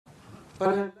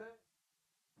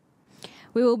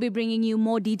We will be bringing you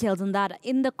more details on that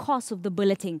in the course of the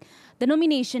bulletin. The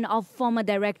nomination of former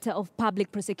Director of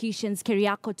Public Prosecutions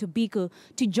Keriako Tobiko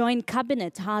to join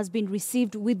cabinet has been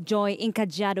received with joy in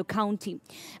Kajiado County.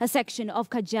 A section of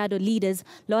Kajiado leaders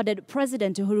lauded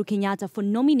President Uhuru Kenyatta for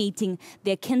nominating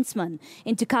their kinsman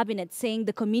into cabinet, saying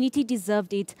the community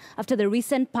deserved it after the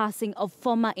recent passing of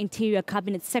former Interior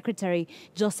Cabinet Secretary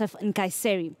Joseph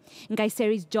Nkaissery.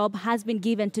 Nkaissery's job has been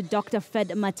given to Dr. Fred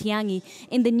Matiang'i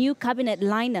in the new cabinet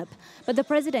lineup, but the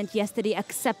president yesterday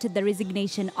accepted the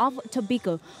resignation of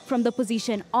Tobiko from the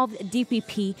position of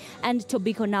DPP, and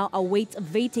Tobiko now awaits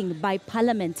vetting by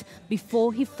Parliament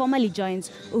before he formally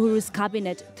joins Uhuru's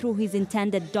cabinet through his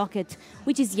intended docket,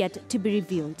 which is yet to be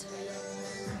revealed.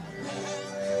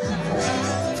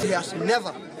 He has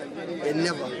never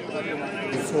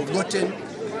forgotten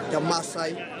the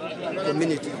Maasai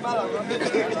community.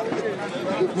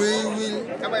 We will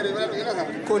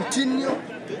continue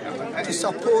to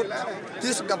support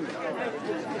this government,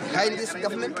 behind this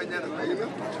government,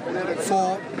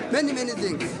 for many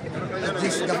things that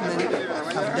this government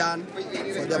have done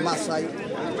for the Maasai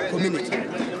community.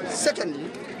 Secondly,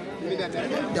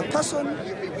 the person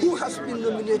who has been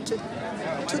nominated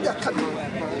to the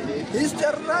cabinet is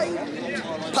the right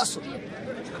person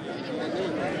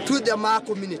to the Maa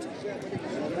community.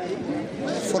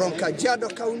 From Kajiado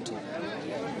County,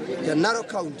 the Narok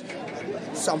County,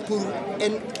 Samburu,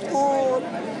 and all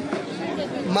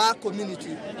Maa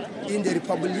community in the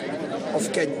Republic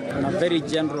of Kenya. On a very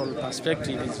general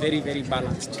perspective, it's very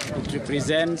balanced. It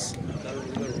represents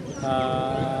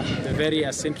the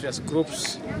various interest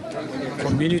groups,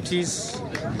 communities,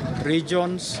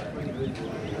 regions,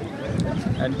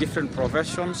 and different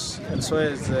professions. And so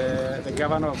as the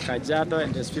governor of Kajiado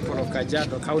and as people of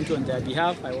Kajiado County on their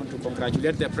behalf, I want to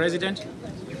congratulate the president.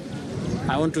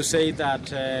 I want to say that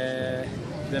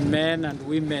the men and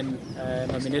women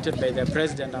nominated by the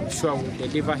president, I'm sure, will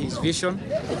deliver his vision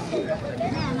for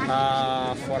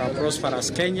a prosperous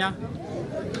Kenya,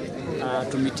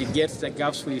 to mitigate the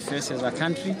gaps we face as a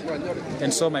country.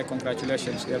 And so my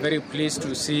congratulations. We are very pleased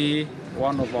to see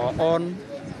one of our own,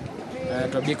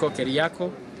 Tobiko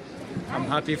Keriako. I'm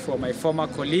happy for my former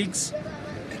colleagues,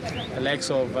 the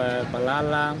likes of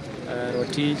Balala,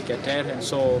 Roti, Keter, and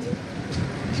so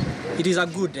it is a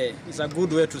good day. It's a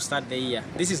good way to start the year.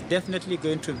 This is definitely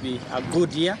going to be a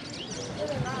good year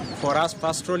for us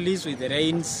pastoralists, with the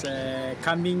rains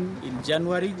coming in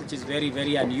January, which is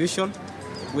very unusual.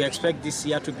 We expect this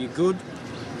year to be good.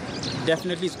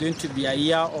 Definitely it's going to be a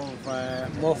year of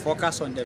more focus on the